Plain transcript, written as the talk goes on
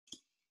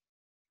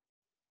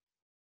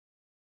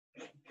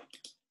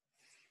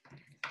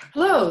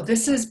Hello,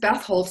 this is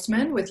Beth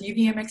Holtzman with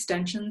UVM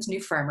Extension's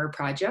New Farmer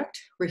Project.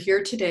 We're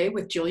here today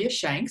with Julia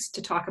Shanks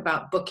to talk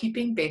about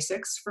bookkeeping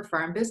basics for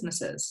farm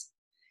businesses.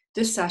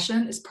 This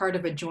session is part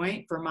of a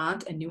joint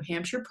Vermont and New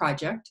Hampshire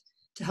project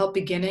to help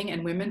beginning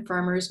and women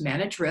farmers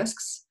manage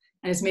risks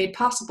and is made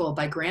possible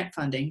by grant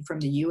funding from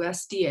the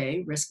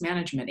USDA Risk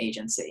Management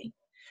Agency.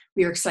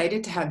 We are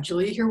excited to have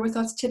Julia here with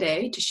us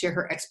today to share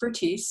her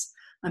expertise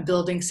on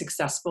building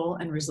successful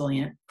and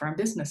resilient farm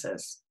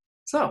businesses.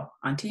 So,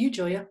 on to you,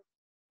 Julia.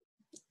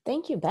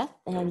 Thank you, Beth,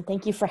 and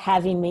thank you for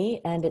having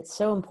me. And it's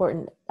so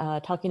important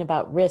talking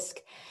about risk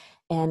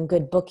and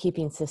good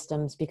bookkeeping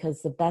systems,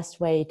 because the best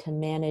way to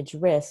manage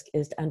risk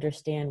is to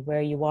understand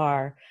where you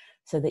are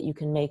so that you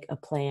can make a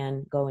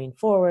plan going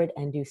forward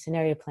and do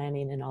scenario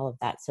planning and all of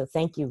that. So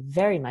thank you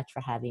very much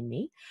for having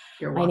me.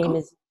 You're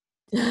welcome.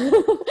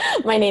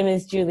 My name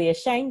is Julia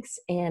Shanks,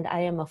 and I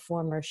am a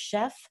former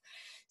chef.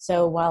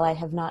 So while I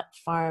have not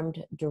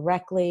farmed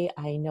directly,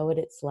 I know what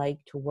it's like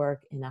to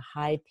work in a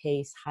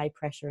high-pace,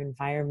 high-pressure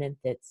environment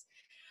that's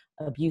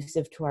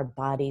abusive to our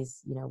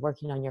bodies,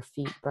 working on your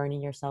feet,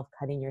 burning yourself,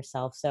 cutting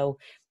yourself. So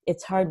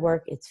it's hard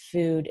work, it's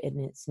food,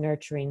 and it's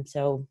nurturing.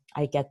 So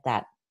I get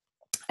that.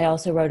 I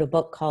also wrote a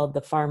book called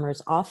The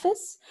Farmer's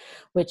Office,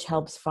 which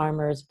helps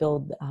farmers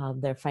build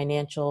their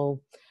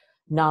financial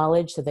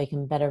knowledge so they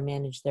can better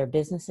manage their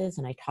businesses.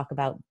 And I talk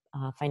about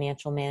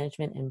financial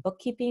management and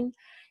bookkeeping.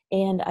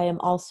 And I am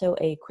also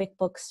a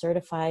QuickBooks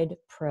certified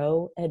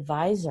pro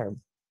advisor.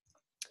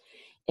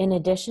 In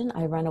addition,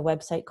 I run a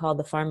website called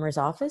The Farmer's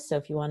Office. So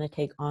if you want to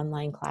take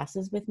online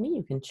classes with me,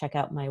 you can check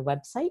out my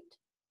website.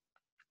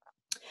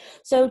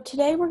 So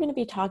today we're going to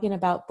be talking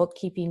about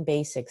bookkeeping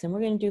basics, and we're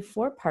going to do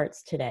 4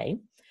 parts today.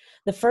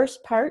 The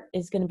first part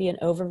is going to be an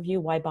overview,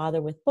 why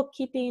bother with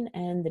bookkeeping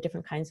and the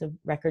different kinds of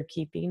record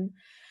keeping.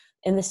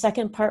 In the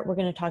second part, we're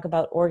going to talk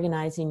about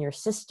organizing your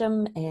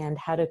system and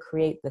how to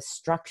create the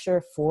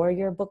structure for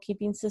your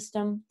bookkeeping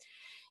system.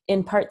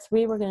 In part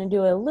 3, we're going to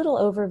do a little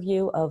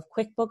overview of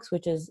QuickBooks,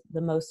 which is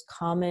the most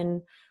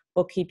common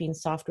bookkeeping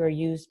software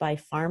used by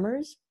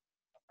farmers.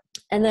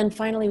 And then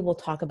finally, we'll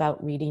talk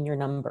about reading your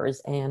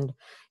numbers. And,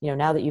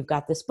 now that you've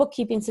got this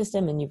bookkeeping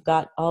system and you've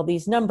got all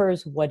these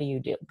numbers, what do you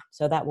do?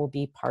 So that will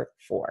be part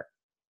 4.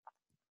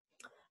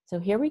 So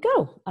here we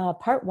go.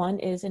 Part 1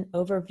 is an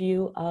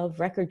overview of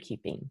record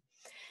keeping.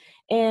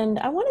 And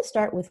I want to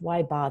start with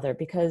why bother,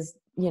 because,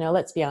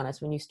 let's be honest,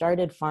 when you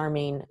started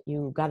farming,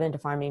 you got into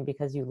farming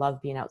because you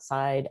love being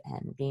outside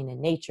and being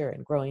in nature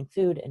and growing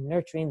food and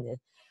nurturing the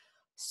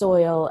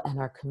soil and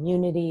our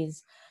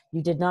communities.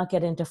 You did not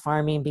get into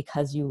farming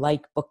because you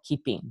like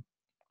bookkeeping.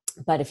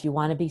 But if you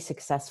want to be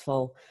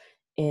successful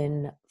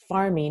in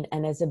farming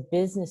and as a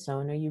business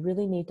owner, you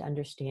really need to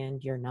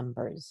understand your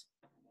numbers.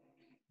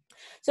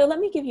 So let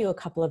me give you a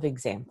couple of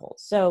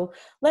examples. So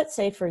let's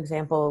say, for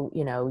example,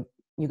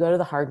 you go to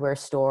the hardware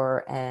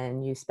store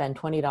and you spend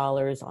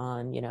 $20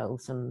 on,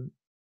 some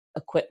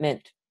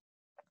equipment,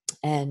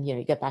 and,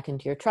 you get back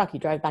into your truck, you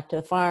drive back to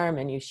the farm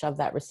and you shove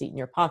that receipt in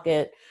your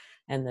pocket,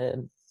 and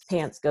the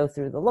pants go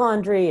through the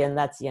laundry, and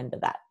that's the end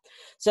of that.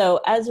 So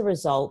as a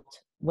result,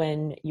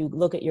 when you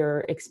look at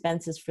your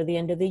expenses for the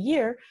end of the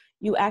year,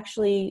 you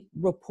actually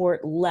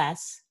report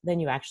less than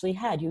you actually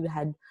had. You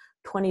had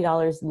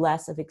 $20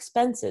 less of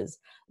expenses.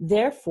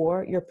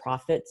 Therefore, your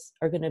profits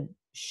are going to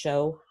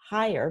show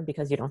higher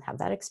because you don't have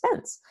that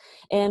expense.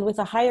 And with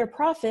a higher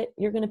profit,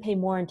 you're going to pay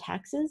more in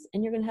taxes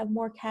and you're going to have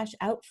more cash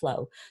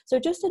outflow. So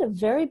just at a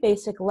very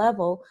basic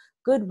level,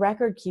 good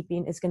record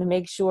keeping is going to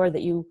make sure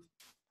that you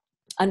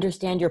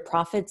understand your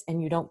profits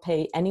and you don't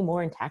pay any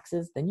more in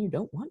taxes than you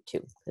don't want to,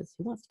 because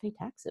who wants to pay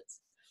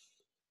taxes?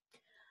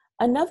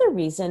 Another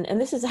reason, and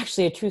this is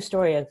actually a true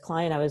story, a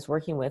client I was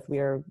working with, we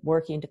were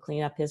working to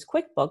clean up his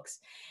QuickBooks,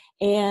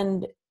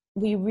 and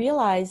we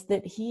realized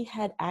that he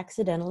had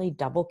accidentally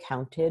double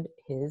counted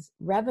his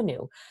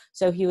revenue.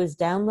 So he was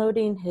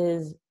downloading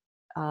his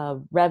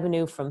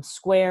revenue from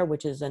Square,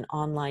 which is an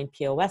online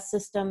POS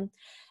system,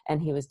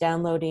 and he was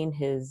downloading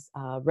his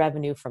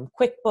revenue from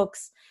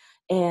QuickBooks,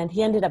 and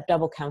he ended up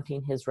double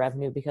counting his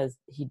revenue because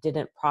he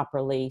didn't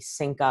properly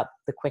sync up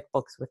the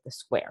QuickBooks with the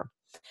Square.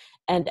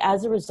 And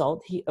as a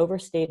result, he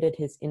overstated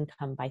his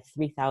income by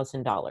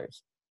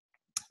 $3,000.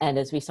 And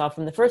as we saw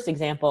from the first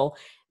example,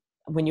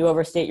 when you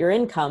overstate your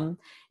income,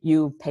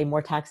 you pay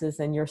more taxes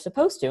than you're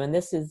supposed to. And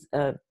this is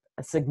a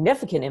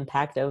significant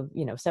impact of,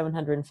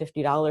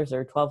 $750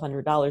 or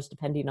 $1,200,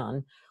 depending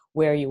on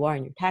where you are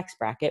in your tax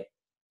bracket.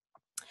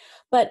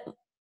 But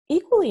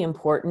equally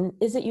important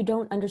is that you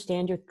don't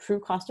understand your true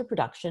cost of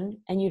production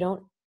and you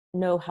don't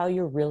know how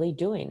you're really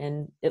doing.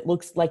 And it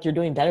looks like you're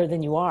doing better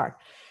than you are.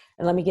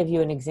 And let me give you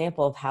an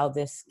example of how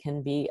this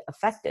can be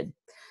affected.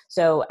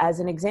 So as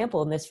an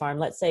example, in this farm,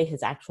 let's say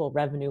his actual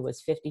revenue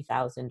was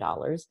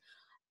 $50,000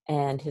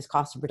 and his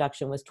cost of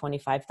production was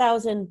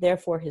 $25,000.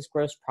 Therefore, his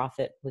gross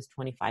profit was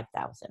 $25,000.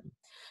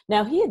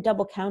 Now, he had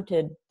double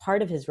counted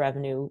part of his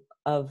revenue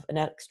of an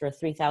extra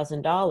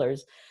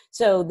 $3,000.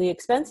 So the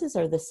expenses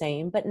are the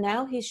same, but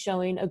now he's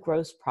showing a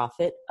gross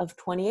profit of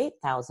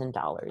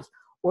 $28,000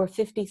 or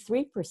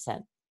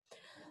 53%.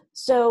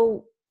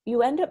 So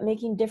you end up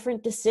making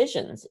different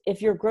decisions.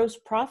 If your gross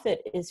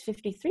profit is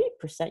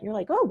 53%, you're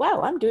like, oh,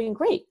 wow, I'm doing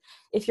great.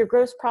 If your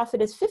gross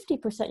profit is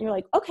 50%, you're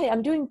like, okay,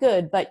 I'm doing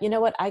good. But you know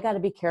what? I got to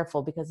be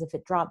careful, because if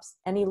it drops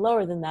any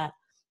lower than that,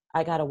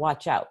 I got to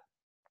watch out.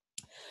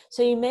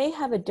 So you may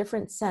have a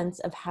different sense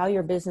of how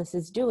your business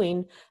is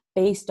doing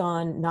based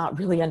on not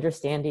really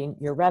understanding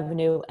your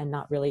revenue and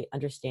not really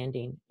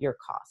understanding your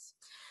costs.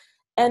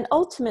 And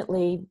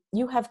ultimately,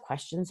 you have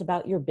questions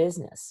about your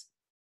business.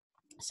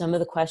 Some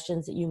of the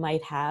questions that you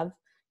might have: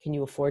 can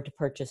you afford to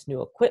purchase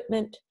new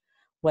equipment?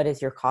 What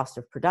is your cost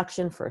of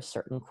production for a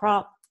certain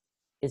crop?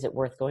 Is it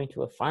worth going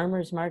to a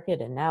farmer's market?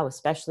 And now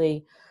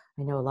especially,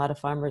 I know a lot of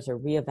farmers are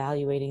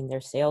reevaluating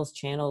their sales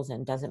channels,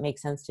 and does it make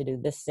sense to do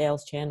this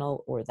sales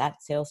channel or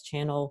that sales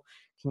channel?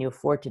 Can you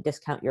afford to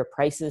discount your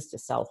prices to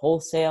sell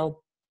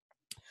wholesale?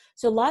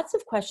 So lots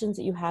of questions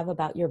that you have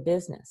about your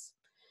business.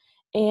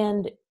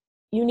 And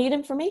you need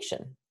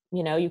information.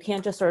 You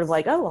can't just sort of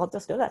like, oh, I'll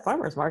just go to that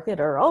farmer's market,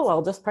 or, oh,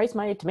 I'll just price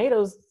my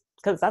tomatoes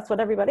because that's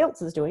what everybody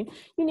else is doing.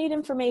 You need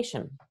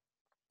information.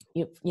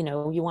 You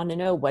want to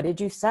know, what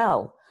did you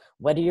sell?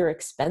 What are your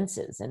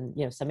expenses?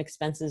 And, some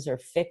expenses are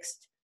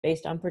fixed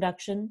based on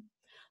production.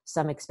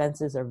 Some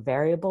expenses are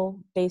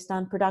variable based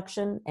on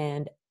production.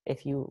 And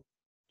if you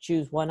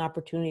choose one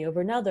opportunity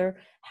over another,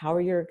 how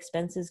are your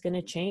expenses going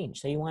to change?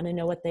 So you want to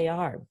know what they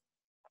are.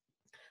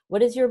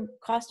 What is your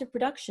cost of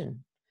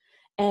production?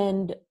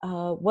 And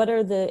what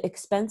are the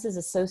expenses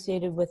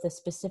associated with a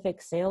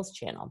specific sales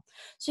channel?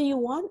 So you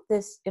want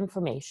this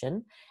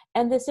information,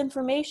 and this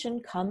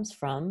information comes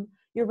from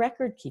your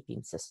record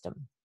keeping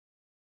system.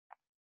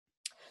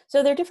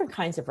 So there are different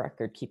kinds of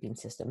record keeping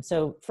systems.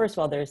 So first of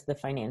all, there's the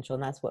financial,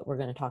 and that's what we're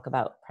going to talk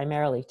about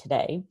primarily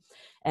today.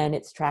 And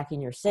it's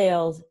tracking your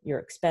sales, your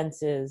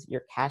expenses,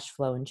 your cash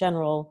flow in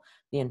general,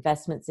 the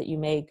investments that you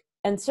make.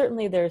 And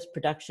certainly there's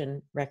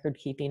production record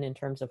keeping in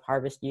terms of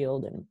harvest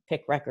yield and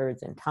pick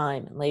records and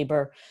time and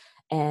labor.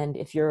 And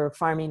if you're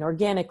farming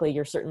organically,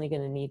 you're certainly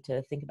going to need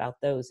to think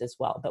about those as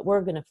well. But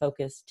we're going to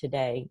focus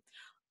today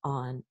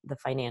on the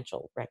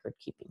financial record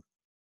keeping.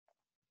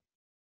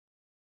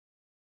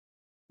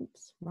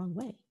 Oops, wrong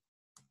way.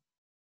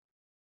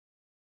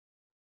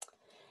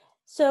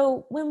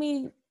 So when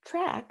we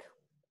track,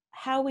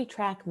 how we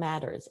track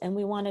matters. And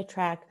we want to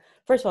track,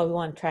 first of all, we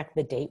want to track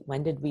the date.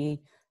 When did we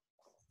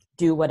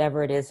do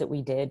whatever it is that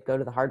we did? Go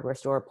to the hardware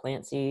store,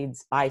 plant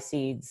seeds, buy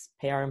seeds,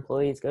 pay our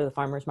employees, go to the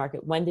farmer's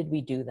market. When did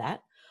we do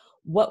that?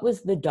 What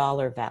was the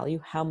dollar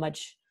value? How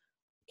much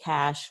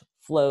cash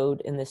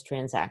flowed in this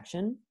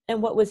transaction?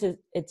 And what was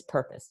its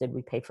purpose? Did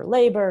we pay for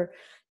labor?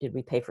 Did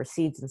we pay for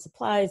seeds and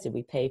supplies? Did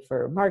we pay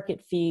for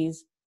market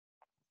fees?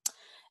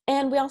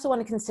 And we also want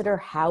to consider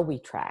how we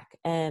track.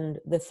 And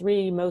the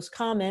three most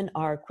common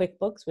are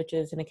QuickBooks, which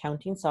is an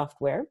accounting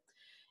software,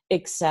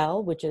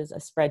 Excel, which is a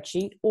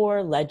spreadsheet,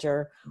 or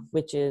Ledger,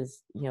 which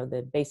is,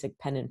 the basic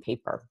pen and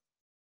paper.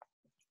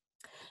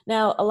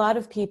 Now, a lot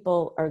of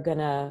people are going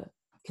to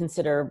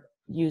consider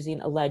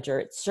using a ledger.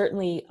 It's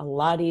certainly a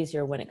lot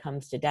easier when it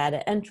comes to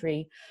data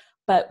entry,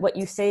 but what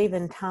you save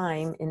in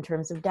time in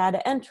terms of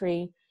data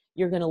entry,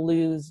 you're going to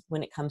lose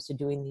when it comes to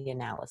doing the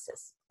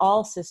analysis.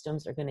 All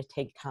systems are going to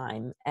take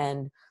time,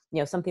 and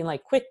something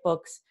like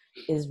QuickBooks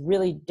is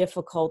really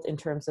difficult in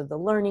terms of the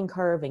learning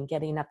curve and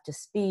getting up to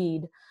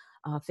speed,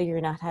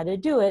 figuring out how to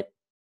do it.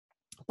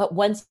 But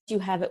once you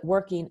have it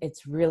working,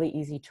 it's really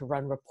easy to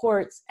run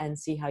reports and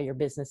see how your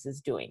business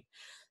is doing.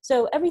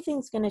 So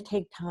everything's going to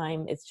take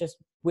time. It's just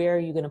where are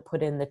you going to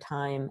put in the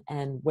time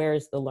and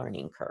where's the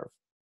learning curve.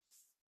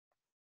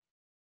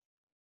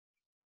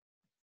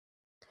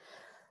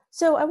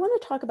 So I want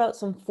to talk about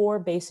some 4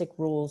 basic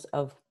rules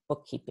of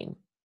bookkeeping.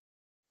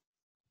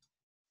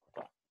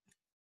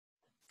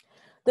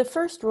 The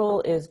first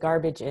rule is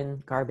garbage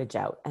in, garbage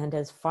out. And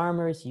as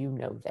farmers, you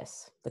know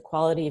this. The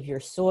quality of your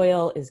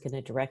soil is going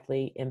to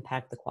directly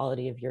impact the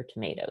quality of your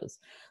tomatoes.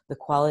 The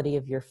quality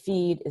of your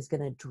feed is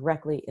going to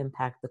directly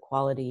impact the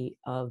quality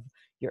of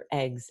your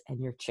eggs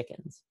and your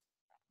chickens.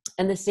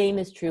 And the same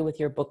is true with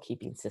your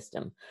bookkeeping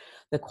system.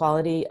 The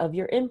quality of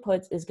your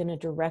inputs is going to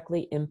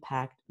directly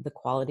impact the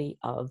quality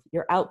of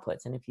your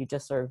outputs. And if you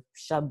just sort of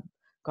shove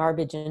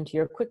garbage into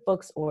your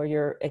QuickBooks or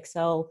your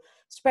Excel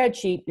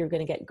spreadsheet, you're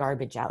going to get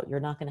garbage out. You're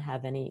not going to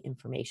have any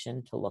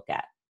information to look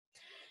at.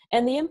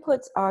 And the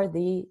inputs are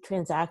the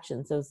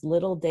transactions, those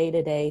little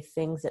day-to-day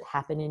things that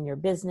happen in your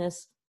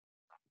business,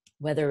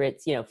 whether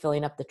it's,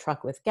 filling up the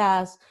truck with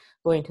gas,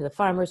 going to the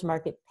farmer's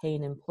market,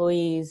 paying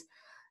employees,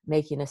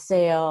 making a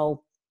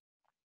sale,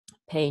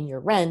 paying your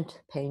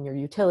rent, paying your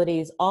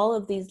utilities, all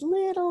of these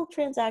little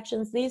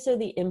transactions. These are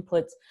the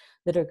inputs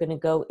that are going to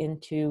go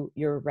into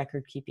your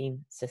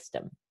record-keeping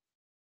system.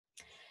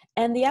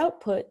 And the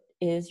output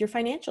is your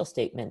financial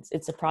statements.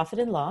 It's a profit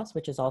and loss,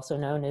 which is also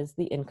known as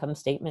the income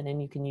statement,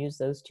 and you can use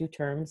those two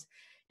terms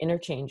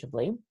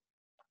interchangeably.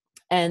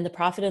 And the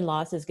profit and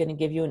loss is going to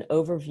give you an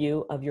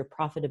overview of your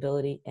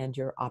profitability and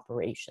your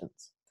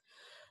operations.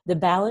 The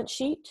balance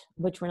sheet,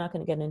 which we're not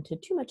going to get into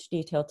too much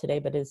detail today,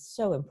 but is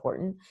so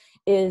important,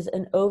 is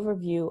an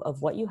overview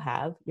of what you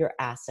have, your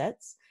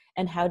assets,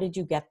 And how did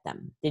you get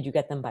them? Did you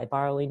get them by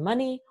borrowing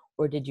money,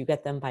 or did you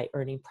get them by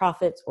earning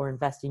profits or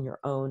investing your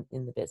own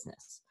in the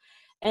business?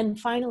 And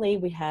finally,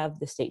 we have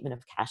the statement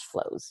of cash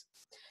flows.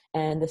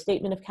 And the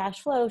statement of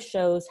cash flow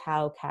shows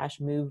how cash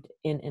moved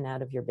in and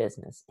out of your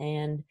business.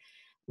 And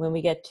when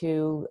we get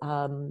to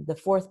the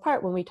fourth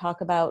part, when we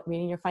talk about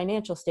reading your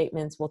financial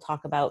statements, we'll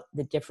talk about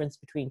the difference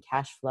between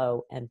cash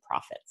flow and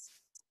profits.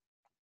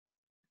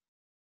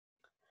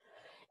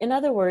 In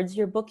other words,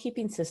 your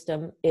bookkeeping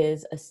system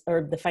is,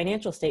 or the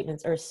financial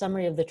statements are a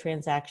summary of the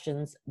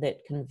transactions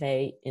that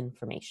convey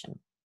information.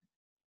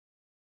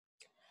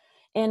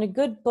 And a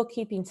good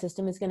bookkeeping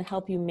system is going to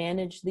help you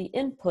manage the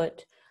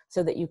input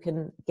so that you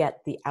can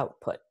get the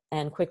output.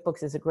 And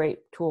QuickBooks is a great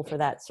tool for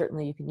that.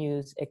 Certainly you can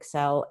use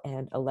Excel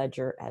and a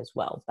ledger as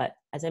well. But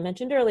as I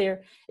mentioned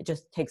earlier, it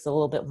just takes a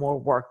little bit more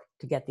work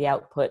to get the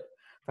output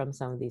from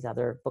some of these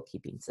other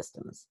bookkeeping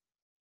systems.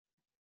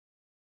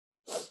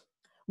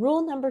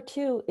 Rule number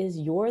 2 is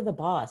you're the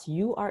boss.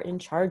 You are in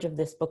charge of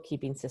this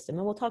bookkeeping system.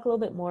 And we'll talk a little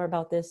bit more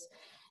about this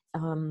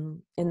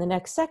in the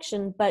next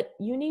section, but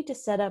you need to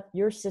set up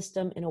your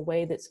system in a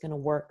way that's going to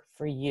work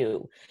for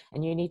you.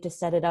 And you need to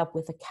set it up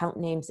with account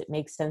names that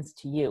make sense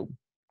to you.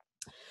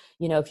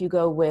 You know, if you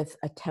go with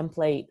a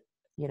template,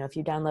 you know, if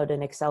you download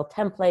an Excel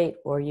template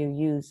or you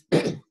use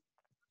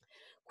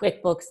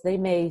QuickBooks, they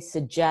may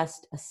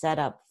suggest a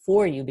setup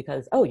for you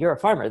because, oh, you're a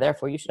farmer,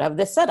 therefore you should have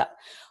this setup.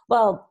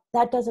 Well,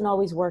 that doesn't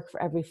always work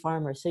for every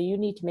farmer. So you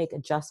need to make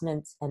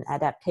adjustments and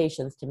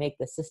adaptations to make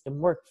the system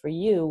work for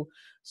you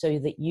so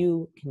that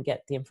you can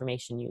get the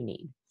information you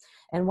need.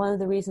 And one of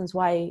the reasons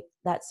why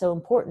that's so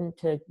important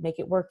to make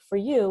it work for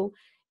you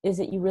is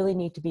that you really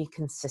need to be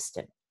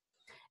consistent.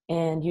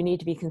 And you need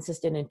to be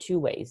consistent in 2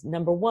 ways.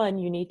 Number 1,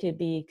 you need to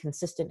be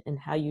consistent in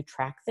how you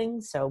track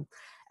things. So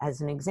as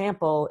an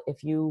example,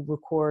 if you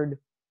record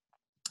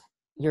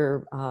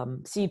your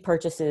seed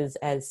purchases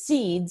as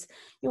seeds,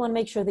 you want to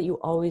make sure that you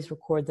always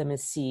record them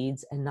as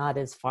seeds and not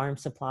as farm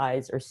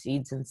supplies or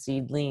seeds and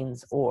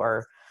seedlings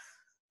or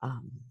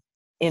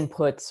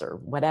inputs or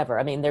whatever.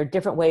 I mean, there are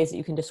different ways that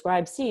you can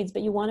describe seeds,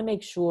 but you want to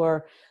make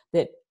sure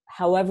that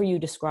however you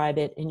describe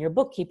it in your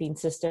bookkeeping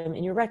system,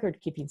 in your record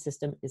keeping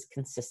system, is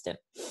consistent.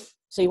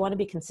 So you want to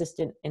be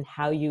consistent in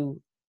how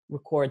you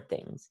record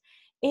things.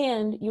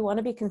 And you want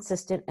to be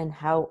consistent in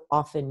how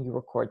often you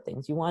record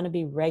things. You want to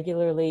be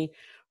regularly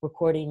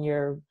recording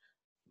your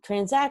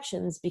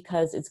transactions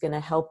because it's going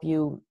to help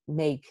you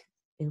make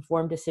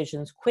informed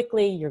decisions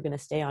quickly. You're going to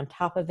stay on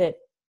top of it.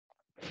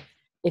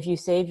 If you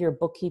save your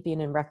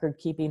bookkeeping and record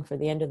keeping for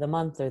the end of the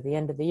month or the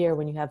end of the year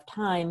when you have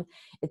time,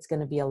 it's going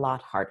to be a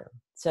lot harder.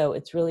 So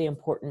it's really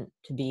important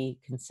to be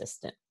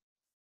consistent.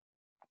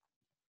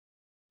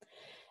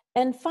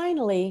 And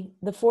finally,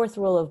 the 4th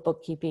rule of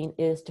bookkeeping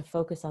is to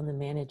focus on the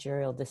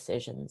managerial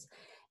decisions.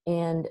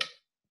 And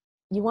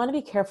you want to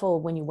be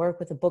careful when you work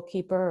with a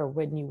bookkeeper or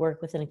when you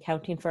work with an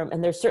accounting firm.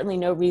 And there's certainly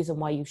no reason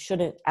why you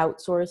shouldn't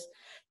outsource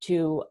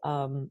to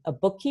a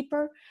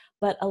bookkeeper.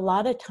 But a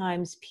lot of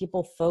times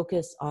people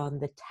focus on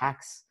the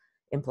tax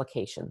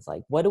implications.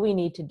 Like, what do we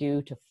need to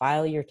do to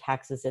file your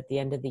taxes at the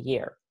end of the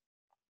year?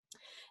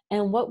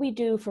 And what we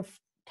do for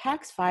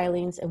tax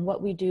filings and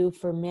what we do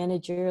for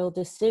managerial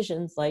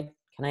decisions, like,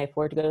 can I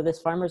afford to go to this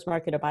farmer's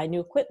market or buy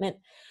new equipment?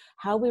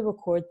 How we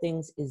record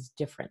things is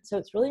different. So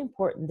it's really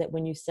important that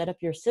when you set up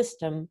your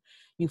system,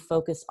 you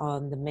focus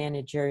on the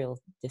managerial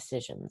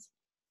decisions.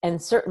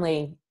 And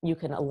certainly you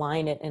can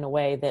align it in a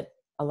way that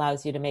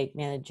allows you to make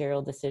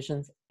managerial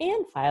decisions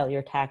and file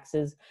your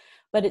taxes.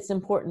 But it's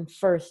important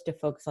first to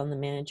focus on the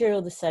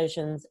managerial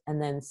decisions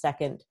and then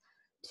second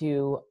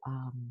to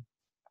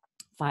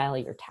file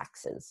your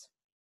taxes.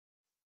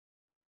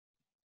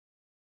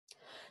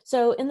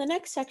 So in the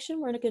next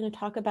section, we're going to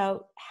talk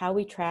about how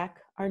we track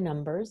our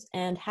numbers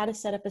and how to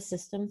set up a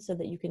system so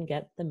that you can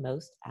get the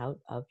most out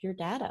of your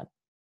data.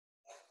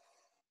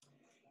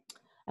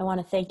 I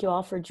want to thank you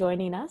all for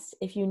joining us.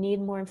 If you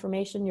need more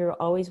information, you're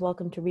always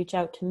welcome to reach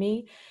out to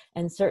me.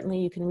 And certainly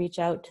you can reach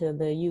out to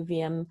the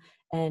UVM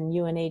and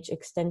UNH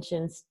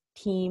Extensions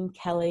team.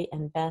 Kelly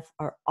and Beth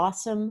are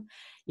awesome.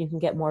 You can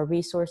get more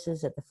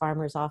resources at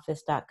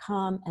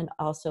thefarmersoffice.com and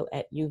also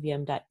at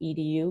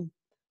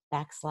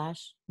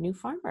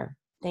uvm.edu/newfarmer.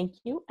 Thank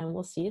you, and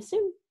we'll see you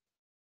soon.